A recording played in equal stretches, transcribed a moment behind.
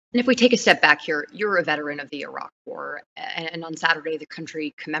And if we take a step back here, you're a veteran of the Iraq War, and on Saturday, the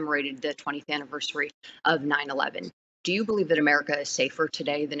country commemorated the 20th anniversary of 9/11. Do you believe that America is safer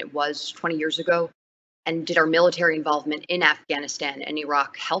today than it was 20 years ago? And did our military involvement in Afghanistan and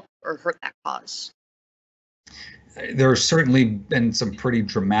Iraq help or hurt that cause? There have certainly been some pretty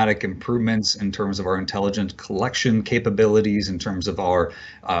dramatic improvements in terms of our intelligence collection capabilities, in terms of our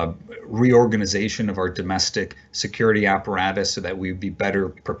reorganization of our domestic security apparatus so that we'd be better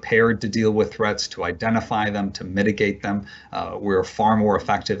prepared to deal with threats, to identify them, to mitigate them. We're far more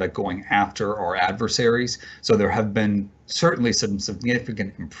effective at going after our adversaries. So there have been certainly some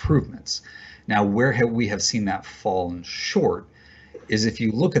significant improvements. Now, where have we have seen that fallen short is if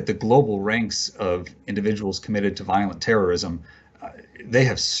you look at the global ranks of individuals committed to violent terrorism, they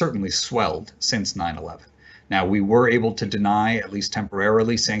have certainly swelled since 9/11. Now, we were able to deny, at least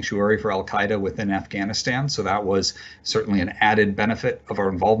temporarily, sanctuary for Al Qaeda within Afghanistan. So that was certainly an added benefit of our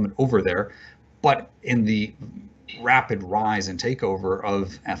involvement over there. But in the rapid rise and takeover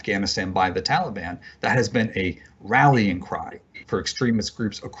of Afghanistan by the Taliban, that has been a rallying cry for extremist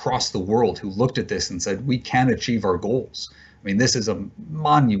groups across the world who looked at this and said, we can achieve our goals. I mean, this is a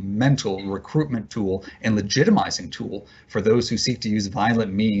monumental recruitment tool and legitimizing tool for those who seek to use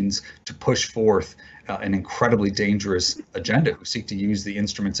violent means to push forth an incredibly dangerous agenda, who seek to use the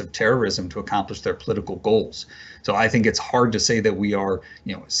instruments of terrorism to accomplish their political goals. So I think it's hard to say that we are,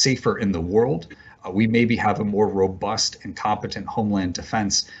 safer in the world. We maybe have a more robust and competent homeland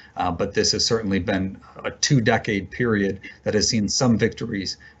defense, but this has certainly been a 2-decade period that has seen some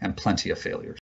victories and plenty of failures.